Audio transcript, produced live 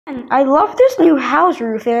I love this new house,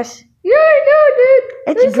 Rufus. Yeah, I know,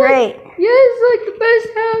 dude. It's great. It's like the best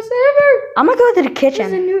house ever. I'm gonna go to the It's a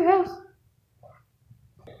kitchen. new house.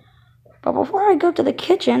 But before I go to the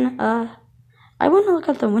kitchen, I want to look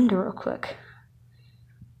out the window real quick.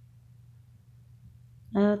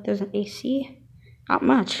 There's an AC. Not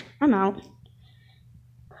much. I'm out.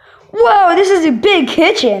 Whoa, this is a big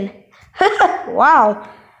kitchen. Wow.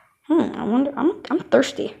 I wonder. I'm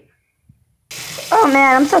thirsty. Oh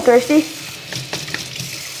man, I'm so thirsty.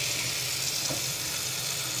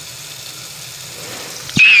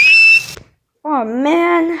 Oh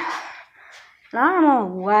man, now I'm all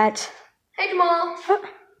wet. Hey, Jamal.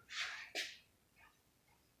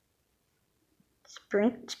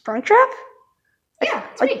 Springtrap? Yeah,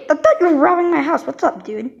 it's me. I thought you were robbing my house. What's up,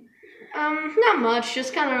 dude? Not much.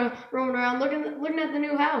 Just kind of roaming around, looking at the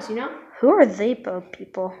new house. You know? Who are they both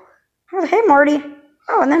people? Oh, hey, Marty.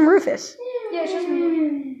 Oh, and then Rufus. Yeah, it's just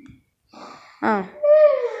me. Oh.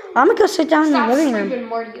 I'm gonna go sit down in the living room. Sleeping,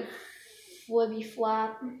 Marty, you flibby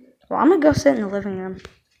flap. Well, I'm gonna go sit in the living room.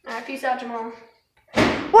 Alright, peace out, Jamal.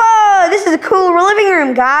 Whoa, this is a cool living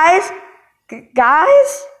room, guys.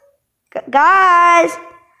 Guys?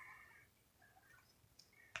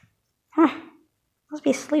 Huh. Must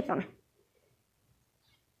be sleeping.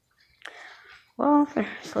 Well, if they're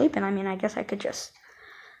sleeping, I mean, I guess I could just...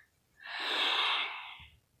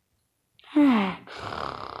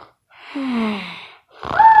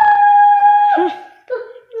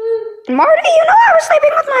 Marty, you know I was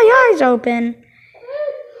sleeping with my eyes open.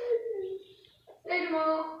 Hey,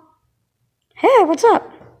 Jamal. Hey, what's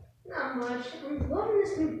up? Not much. I'm loving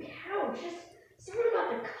this new couch. Just something about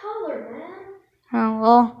the color, man. Oh,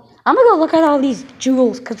 well, I'm gonna go look at all these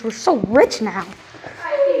jewels because we're so rich now.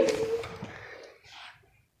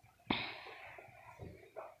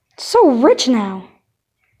 So rich now.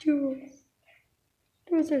 Jewels.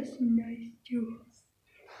 Those are some nice jewels.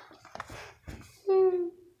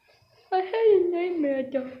 I had a nightmare,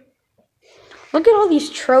 though. Look at all these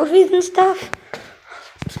trophies and stuff.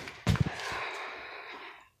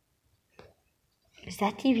 Is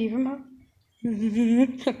that TV remote?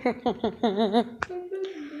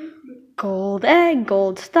 Gold egg,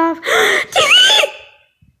 gold stuff. TV!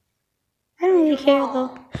 I don't really care though.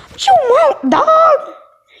 What you want, dog?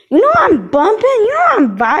 You know I'm bumping. You know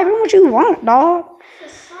I'm vibing. What you want, dog? For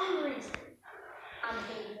some reason, I'm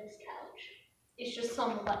hating this couch. It's just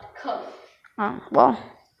something about the color. Oh, well,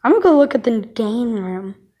 I'm gonna go look at the game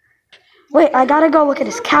room. Wait, I gotta go look at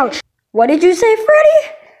his couch. What did you say,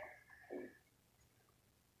 Freddy?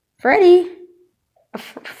 Freddy?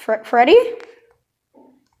 Freddy?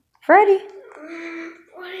 Freddy?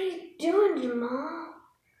 What are you doing, Jamal?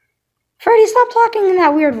 Freddy, stop talking in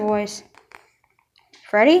that weird voice.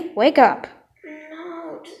 Freddy, wake up.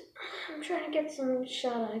 No, I'm trying to get some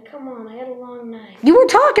shut-eye. Come on, I had a long night. You were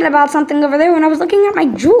talking about something over there when I was looking at my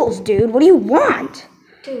jewels, dude. What do you want?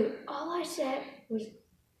 Dude, all I said was,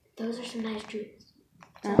 those are some nice jewels.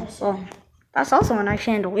 Well, that's also a nice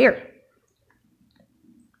chandelier.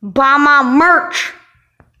 Buy my merch.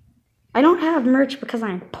 I don't have merch because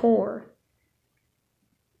I'm poor.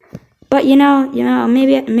 But you know,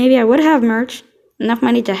 maybe I would have merch, enough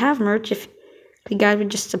money to have merch if you guys would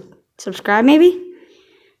just subscribe. Maybe.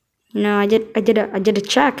 You know, I did a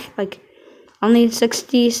check. Like, only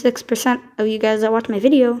 66% of you guys that watch my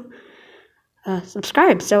video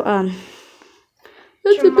subscribe. So that's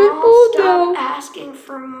Jamal, a bit old stop now. asking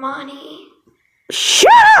for money.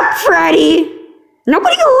 Shut up, Freddy.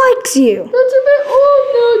 Nobody likes you. That's a bit old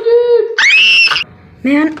now, dude.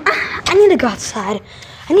 Man, I need to go outside.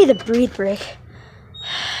 I need a breathe break.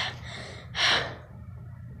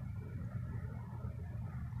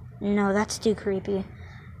 No, that's too creepy.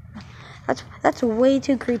 That's way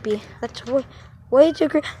too creepy. That's way too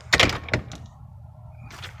creepy.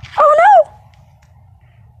 Oh no!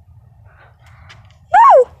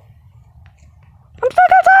 No! I'm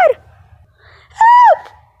stuck outside. Help!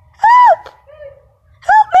 Help!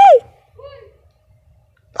 Help me!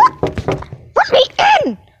 Let me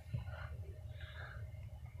in!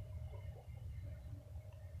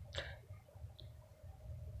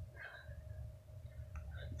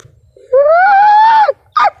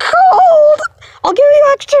 I'm cold! I'll give you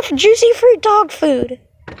extra juicy fruit dog food.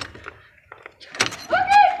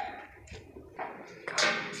 Okay.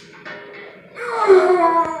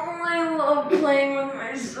 Oh, I love playing with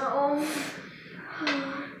myself.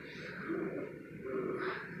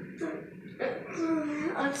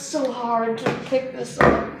 It's so hard to pick this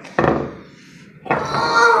up.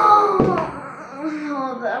 Oh,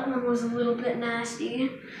 that one was a little bit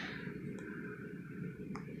nasty.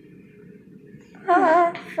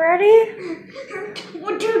 Freddy?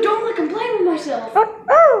 Well, dude, don't look, I'm playing with myself.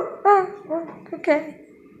 Okay.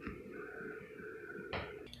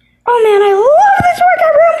 Oh man, I love this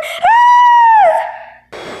workout room! Ah!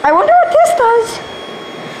 I wonder what this does.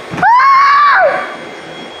 Ah!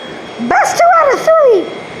 Best 2 out of 3!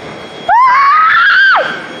 Ah!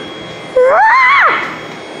 Ah!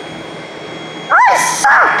 I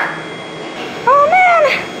suck! Oh man!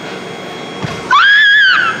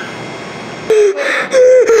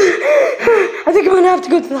 I think I'm gonna have to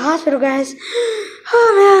go to the hospital, guys. Oh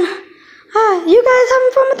man. You guys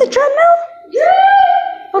having fun with the treadmill?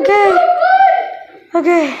 Yeah! Okay.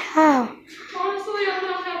 Okay. Ow. Honestly, I'm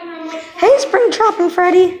not having that much fun. Hey, Springtrap and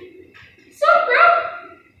Freddy. What's up,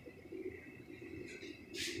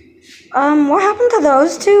 bro? What happened to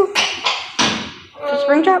those two?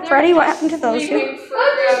 Springtrap, Freddy, what happened to those two? I'm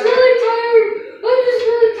just really tired. I'm just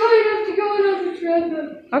really tired after going on the treadmill.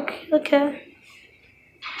 Okay.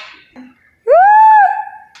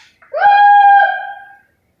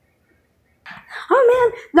 Oh man,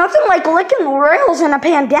 nothing like licking the rails in a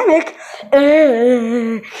pandemic.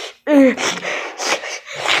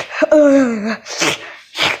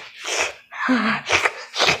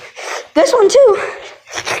 This one too.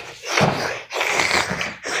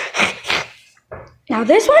 Now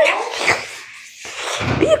this one.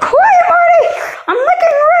 Be quiet, Marty. I'm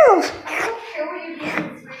licking the rails. I don't care what you do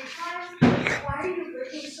in free time. Why are you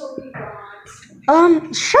licking so many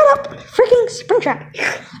rods? Shut up, freaking Springtrap.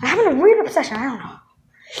 I'm having a weird obsession, I don't know.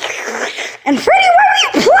 And Freddy, why were you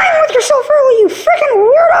playing with yourself early, you freaking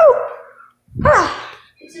weirdo?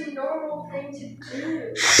 It's a normal thing to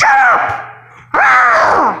do. Shut up!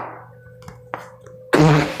 Ah!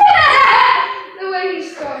 The way he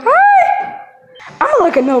started. I'm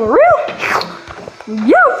like a Nova Real.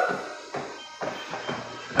 Yo!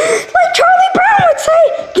 Like Charlie Brown would say,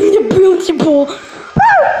 give me the bouncy ball.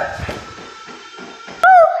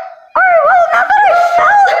 Alright, well, now that I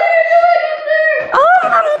fell,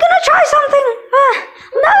 I'm gonna try something.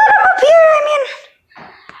 Now that I'm up here,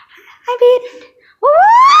 woo!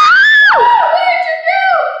 What did you do?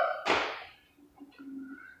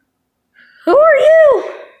 Who are you?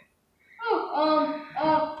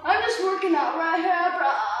 I'm just working out right here,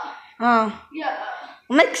 bro. Oh, Yeah.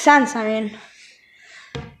 makes sense, Oh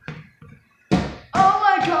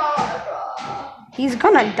my god, bro. he's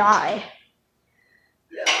gonna die.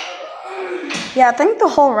 Yeah, Yeah, I think the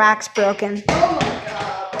whole rack's broken. bro. Oh my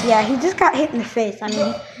god. Yeah, he just got hit in the face.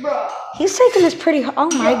 Bro. He's taking this pretty. Oh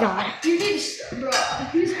my god. You need to stop, bro.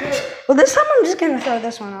 He's hurt. Well, this time I'm just gonna throw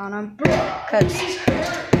this one on him. Bro. Cause He's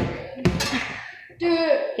hurt.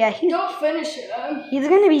 Dude. yeah, Don't finish him. he's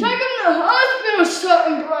gonna be. Take him to the hospital or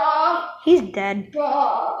something, bro. He's dead. Bro.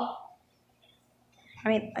 I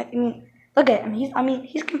mean, look at him.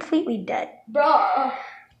 He's completely dead. Bro.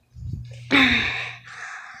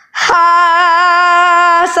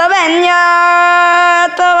 Ha Savenya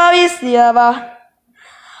Tavavisiava.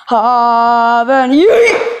 Haven't you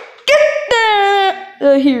get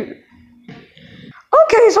there here?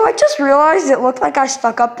 Okay, so I just realized it looked like I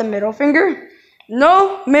stuck up the middle finger.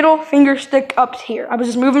 No middle finger stick up here. I was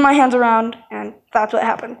just moving my hands around, and that's what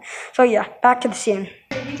happened. So yeah, back to the scene.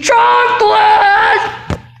 Chocolate!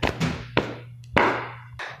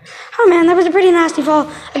 Oh man, that was a pretty nasty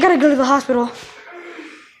fall. I gotta go to the hospital.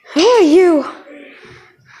 Who are you?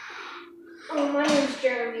 Oh, my name's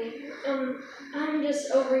Jeremy. I'm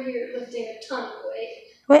just over here lifting a ton of weight.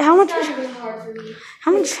 Wait, how much? It's not really hard for me.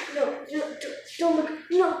 How much? No, don't look.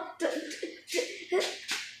 No.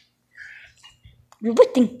 You're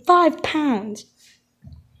lifting 5 pounds.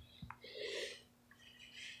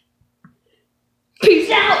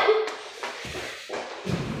 Peace out.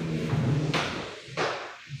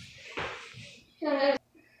 Why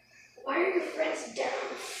are your friends down on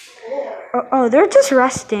the floor? Oh, they're just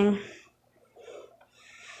resting.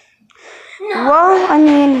 No. Well, I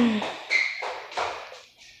mean,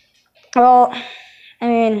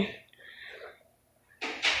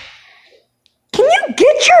 can you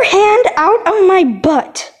get your hand out of my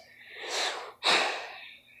butt?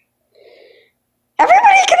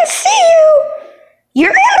 Everybody can see you. You're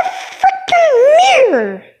in the freaking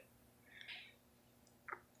mirror.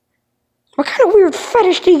 What kind of weird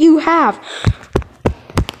fetish do you have?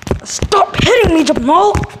 Stop hitting me,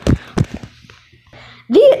 Jamal.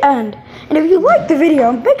 The end. And if you liked the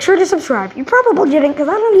video, make sure to subscribe. You probably didn't, because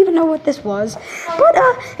I don't even know what this was. But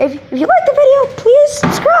if you liked the video, please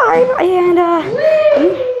subscribe and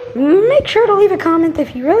make sure to leave a comment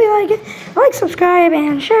if you really like it. Like, subscribe,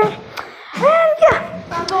 and share. And yeah.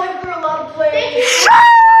 I'm going through a lot of pain. Shut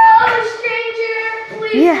Oh, stranger,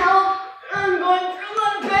 please Yeah. help. I'm going through a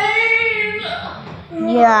lot of pain.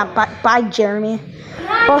 Yeah, bye, Jeremy.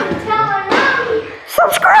 Now you can tell her mommy.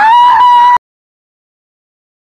 Subscribe!